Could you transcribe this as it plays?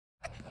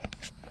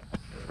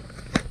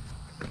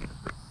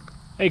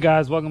Hey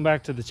guys, welcome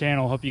back to the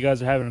channel. Hope you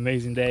guys are having an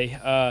amazing day.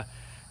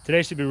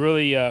 Today should be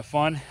really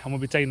fun. I'm gonna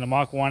be taking the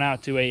Mach 1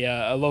 out to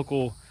a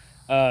local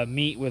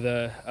meet with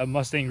a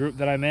Mustang group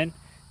that I'm in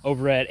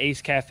over at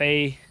Ace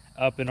Cafe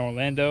up in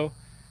Orlando.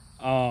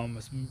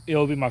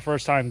 It'll be my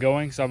first time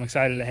going, so I'm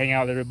excited to hang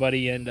out with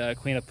everybody and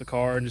clean up the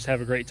car and just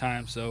have a great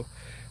time. So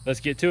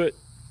let's get to it.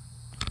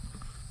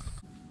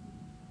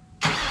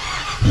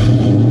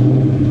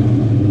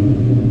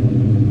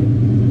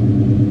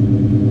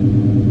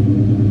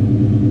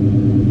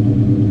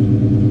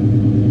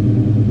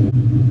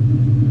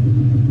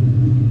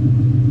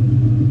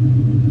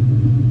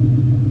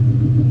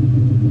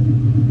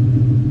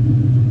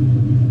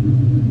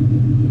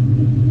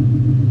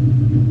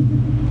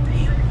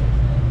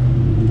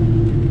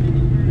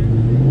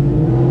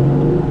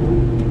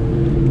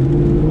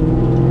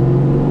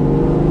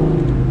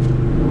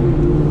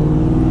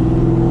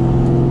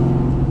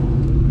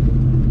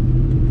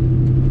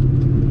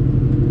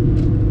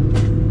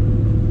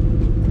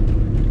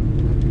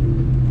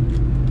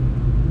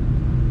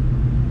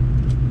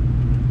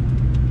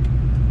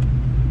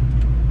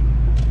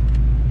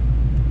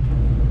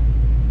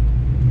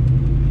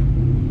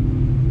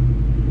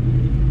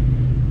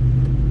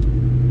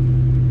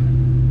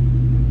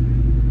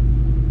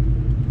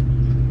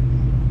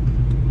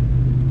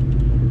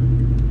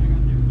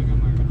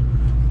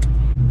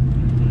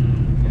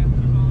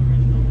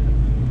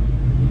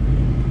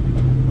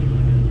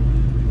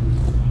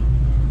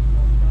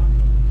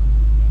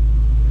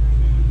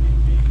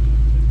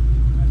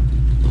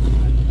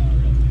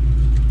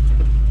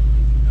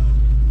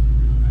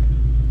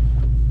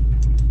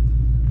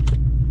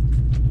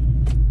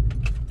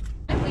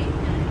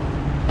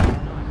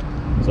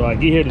 So I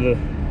get here to the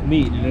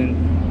meet, and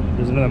then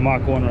there's another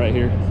Mach 1 right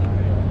here.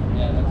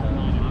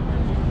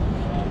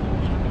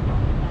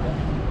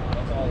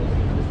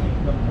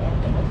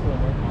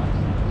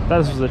 I thought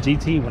this was a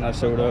GT when I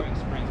showed up.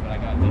 I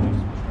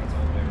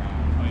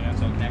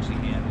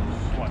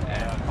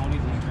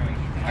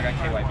got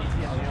KYB.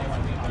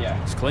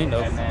 Yeah. It's clean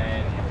though. And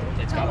then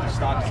it's got the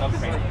stock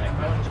subframe in there.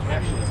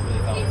 Actually, it's really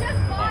He just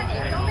bought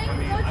it. Don't make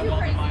me go too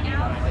crazy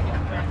now.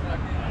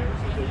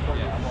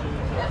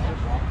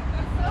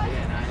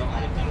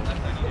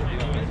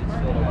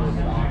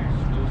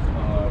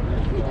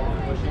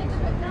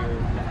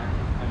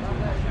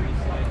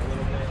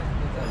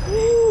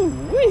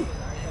 Woo-wee.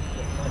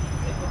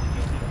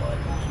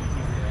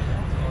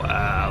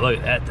 Wow, look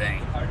at that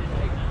thing.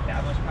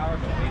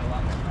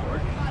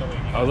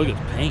 Oh, look at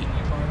the paint.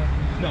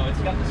 No, it's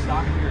got the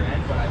stock rear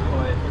end, but I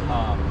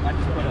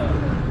just put a.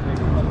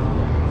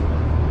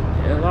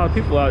 Yeah, a lot of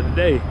people out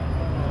today.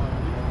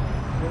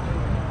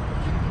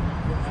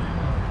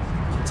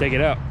 Check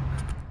it out.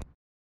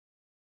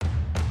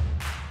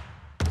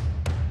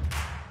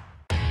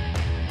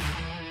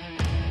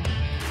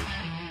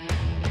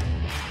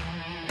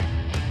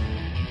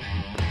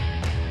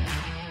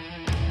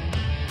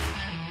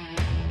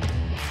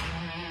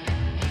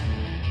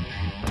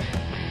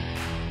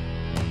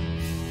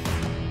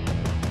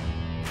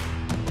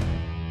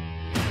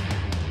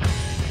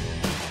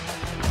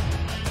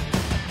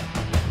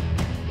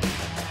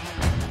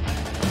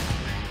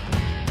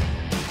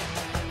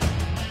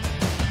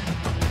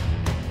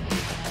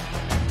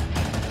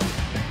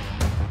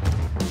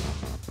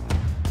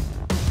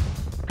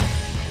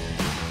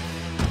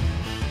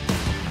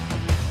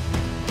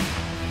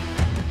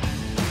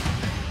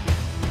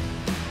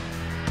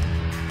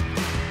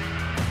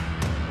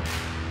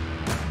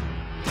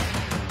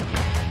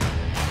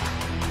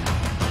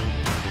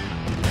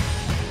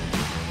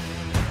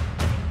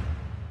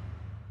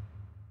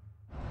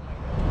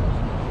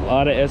 A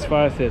lot of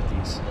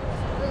S550s.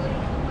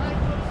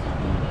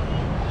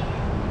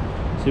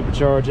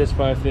 Supercharged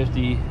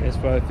S550,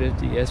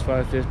 S550,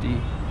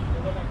 S550.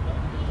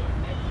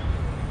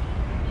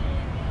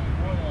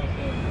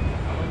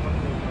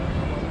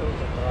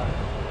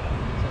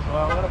 Well,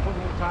 I'm gonna put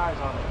new tires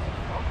on it.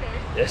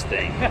 This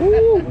thing.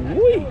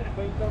 Woo-wee.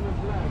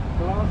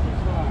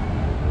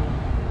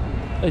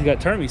 It's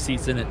got turn me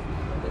seats in it.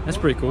 That's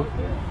pretty cool.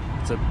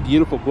 It's a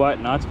beautiful black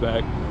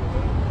notchback.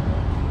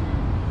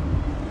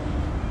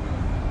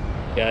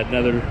 Got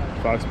another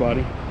Fox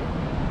body.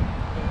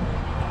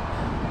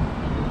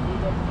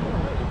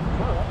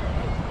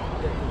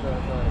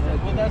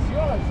 Well, that's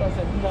yours. So I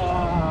said,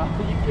 nah,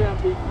 you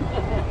can't be.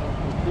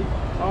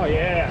 Oh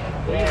yeah,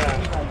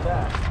 yeah, Like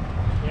that.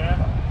 yeah.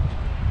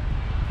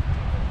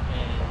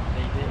 And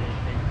they did it.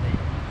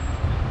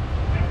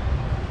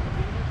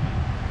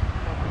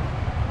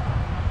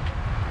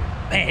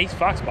 Man, these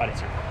Fox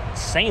bodies are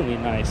insanely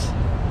nice.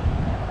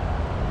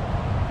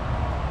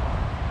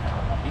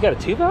 You got a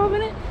 2-valve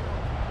in it?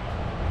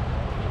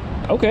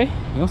 Okay,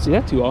 you don't see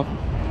that too often.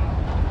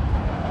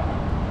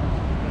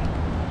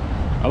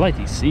 I like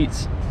these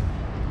seats.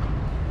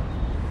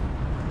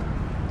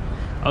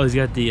 Oh, he's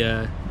got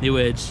the New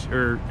Edge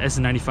or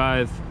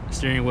S95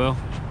 steering wheel.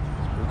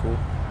 It's pretty cool.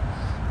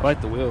 I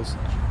like the wheels.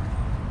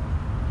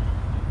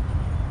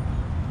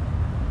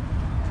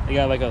 They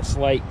got like a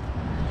slight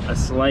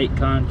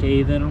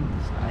concave in them.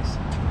 It's nice.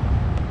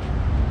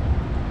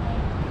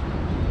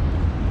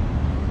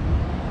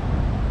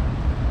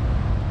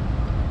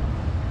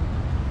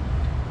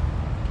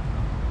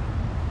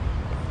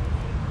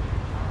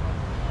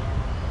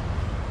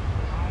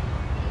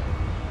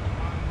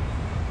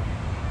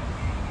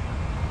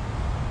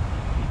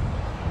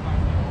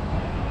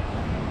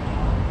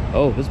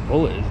 Oh, this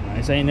bullet is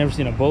nice. I ain't never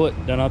seen a bullet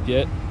done up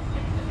yet.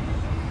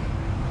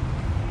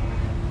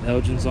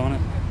 Elgin's on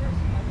it.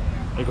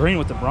 The green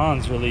with the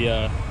bronze really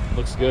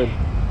looks good.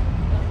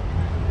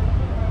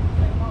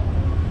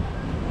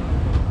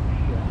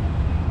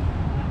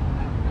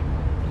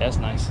 That's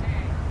nice.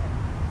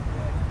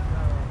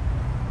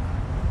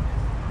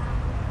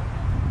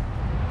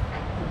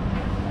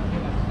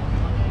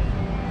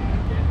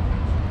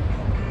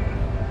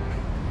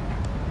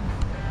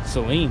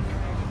 Celine.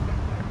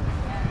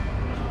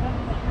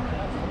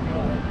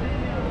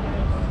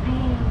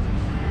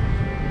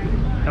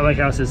 I like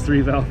how it says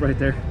 3 valve right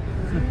there.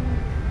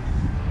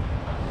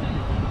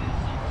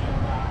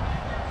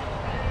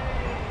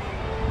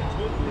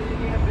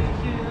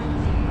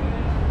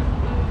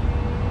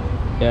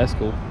 Yeah, that's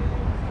cool.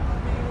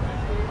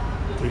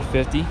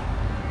 350.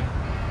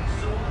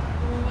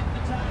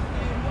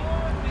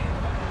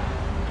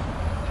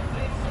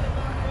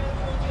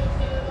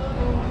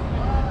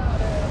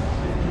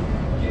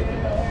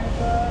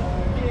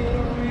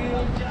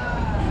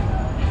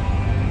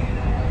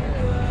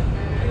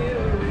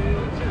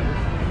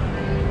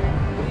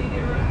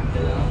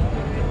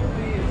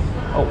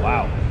 Oh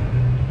wow.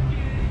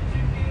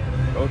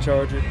 Pro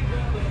charger,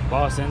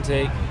 boss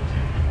intake.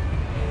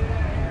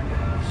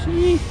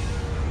 Sheesh.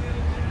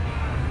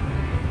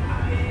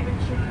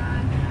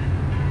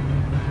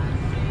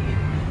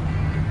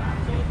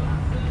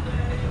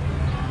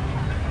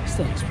 This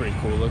thing's pretty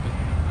cool looking.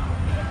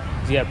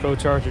 He's got pro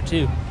charger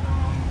too.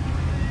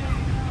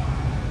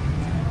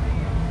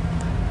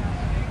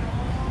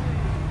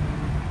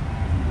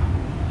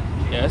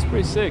 Yeah, that's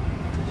pretty sick.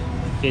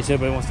 In case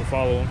anybody wants to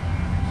follow him.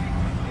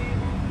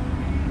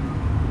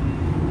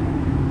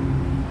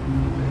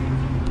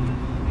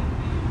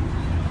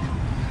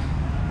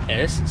 Yeah,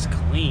 this is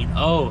clean.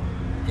 Oh,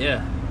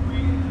 yeah.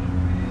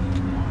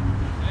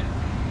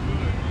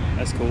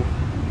 That's cool.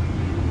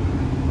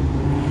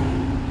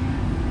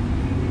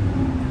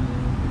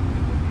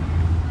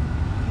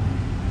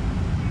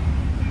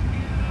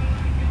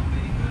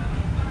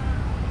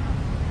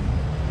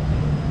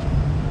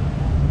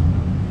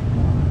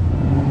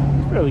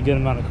 Fairly good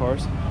amount of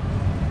cars.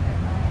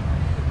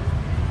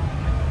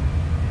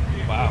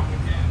 Wow.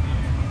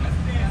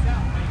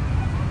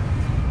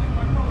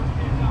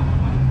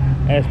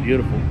 That's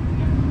beautiful.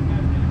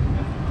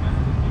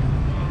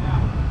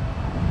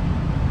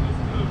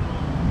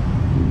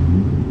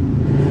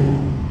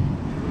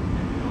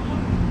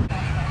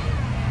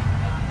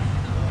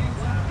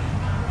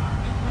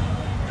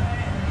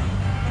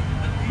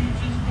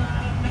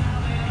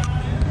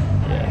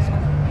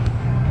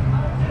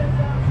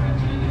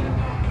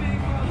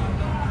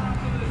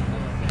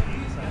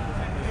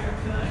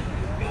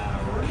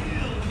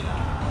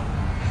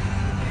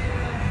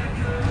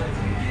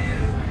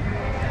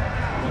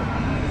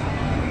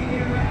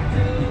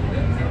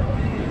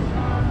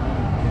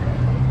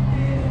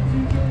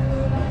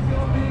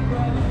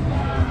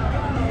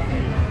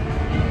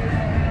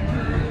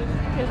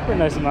 Pretty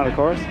nice amount of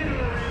cars.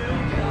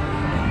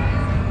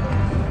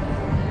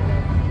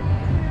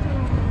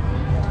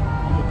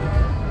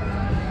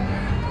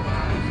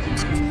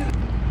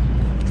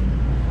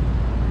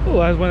 Oh,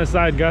 I just went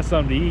inside and got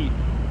something to eat.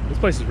 This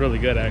place is really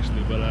good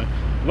actually, but a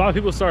lot of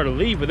people started to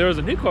leave, but there was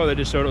a new car that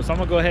just showed up, so I'm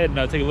gonna go ahead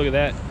and take a look at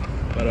that.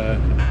 But I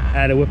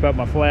had to whip out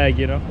my flag,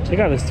 you know. Check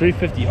out this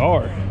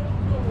 350R.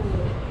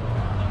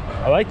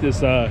 I like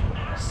this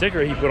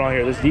sticker he put on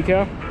here, this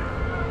decal.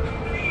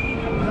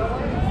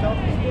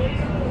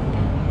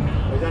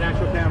 Is that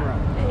actual camera?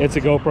 It's a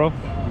GoPro.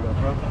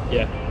 GoPro?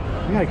 Yeah.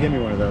 You gotta give me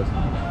one of those.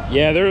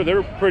 Yeah,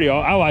 they're pretty.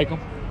 I like them.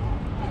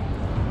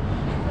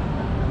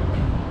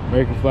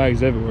 American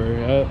flags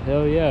everywhere.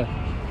 Hell yeah.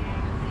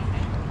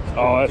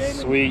 Oh, that's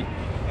sweet.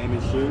 Aim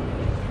and shoot.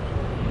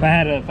 If I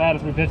had a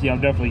 350,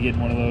 I'm definitely getting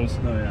one of those.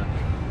 Oh yeah.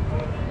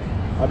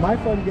 I might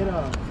fun get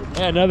a.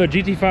 Yeah, another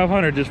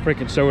GT500 just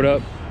freaking showed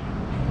up.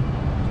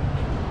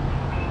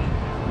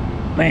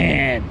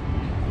 Man,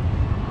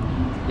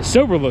 the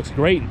silver looks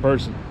great in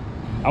person.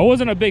 I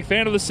wasn't a big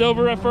fan of the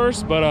silver at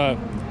first, but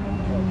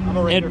I'm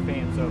a Raider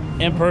fan, so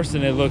in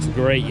person it looks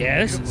great. Yeah,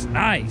 this is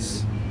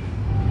nice.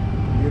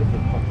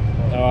 Beautiful.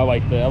 Oh, I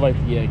like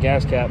the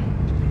gas cap.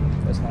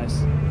 That's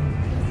nice.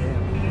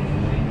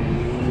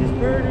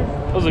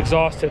 Those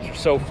exhaust tips are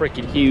so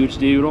freaking huge,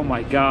 dude. Oh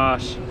my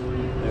gosh.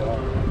 They are.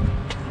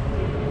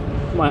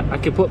 I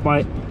could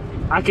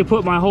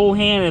put my whole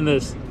hand in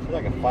this.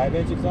 Like a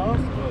 5-inch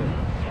exhaust?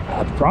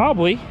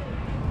 Probably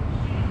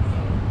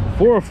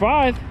 4 or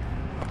 5.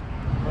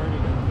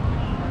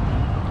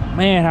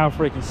 Man, how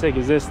freaking sick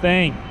is this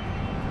thing?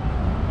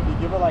 You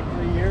give it like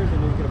 3 years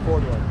and you can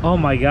afford one. Oh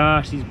my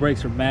gosh, these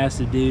brakes are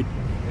massive, dude.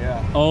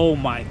 Yeah. Oh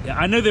my god,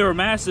 I knew they were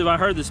massive. I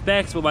heard the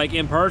specs, but like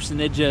in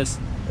person, it just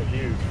They're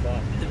huge.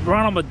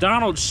 run on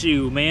McDonald's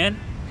shoe, man.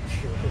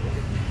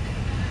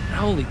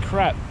 Holy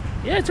crap!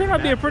 Yeah, it turned out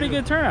to be a pretty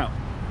good turnout.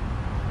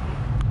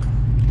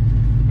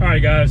 All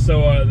right, guys.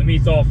 So the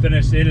meet's all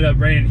finished. It ended up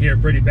raining here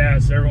pretty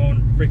bad, so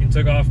everyone freaking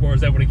took off.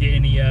 Was able to get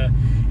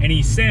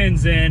any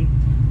sends in,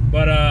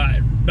 but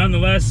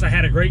nonetheless, I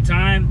had a great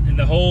time, and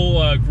the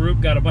whole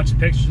group got a bunch of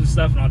pictures and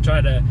stuff, and I'll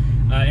try to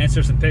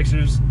answer some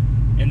pictures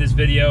in this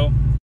video.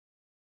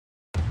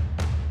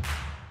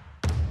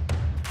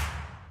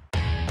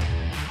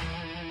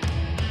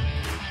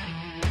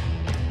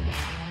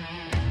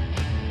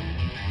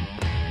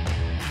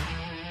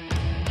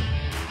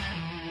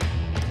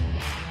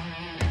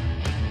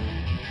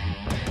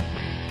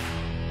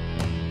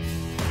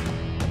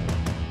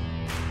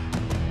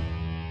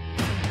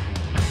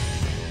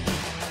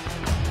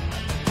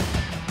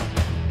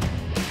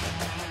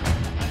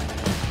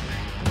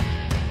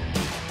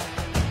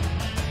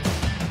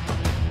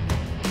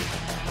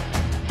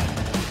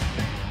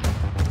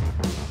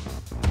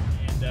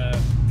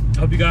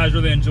 Hope you guys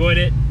really enjoyed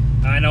it.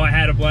 I know I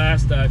had a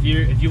blast. If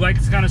you like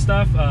this kind of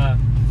stuff,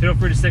 feel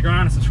free to stick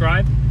around and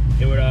subscribe.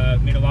 It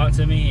would mean a lot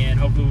to me, and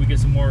hopefully we get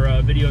some more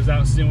videos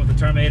out soon with the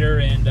Terminator,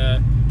 and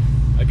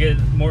I get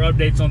more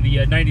updates on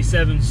the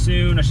 97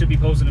 soon. I should be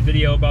posting a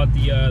video about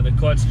the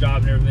clutch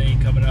job and everything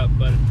coming up.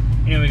 But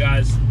anyway,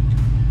 guys,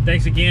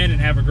 thanks again,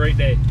 and have a great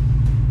day.